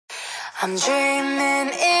I'm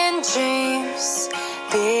dreaming in dreams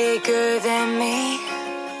bigger than me,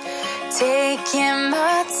 taking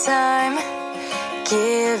my time,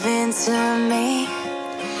 giving to me,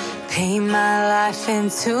 paint my life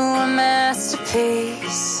into a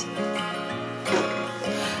masterpiece,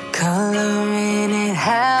 coloring it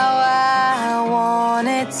how I want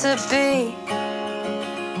it to be.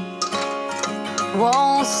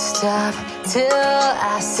 Won't stop till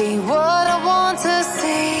I see what I want to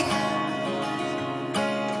see.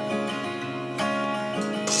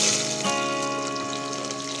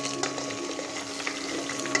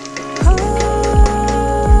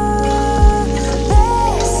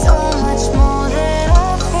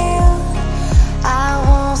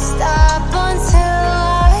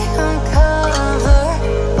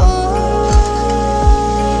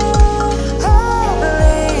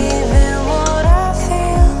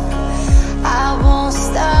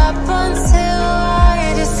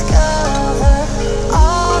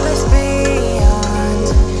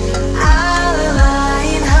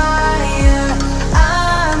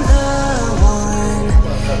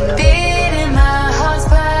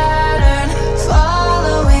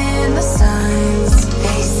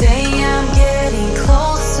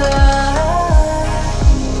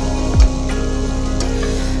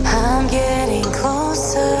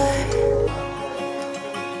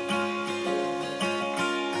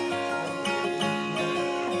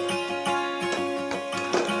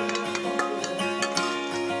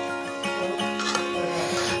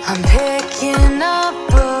 I'm picking up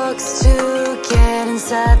books to get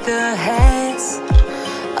inside the heads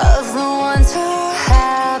of the ones who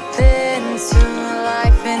happen to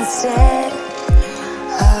life instead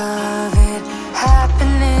of it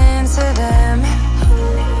happening to them.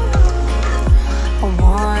 I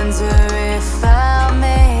wonder if I'll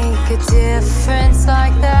make a difference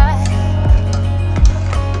like that.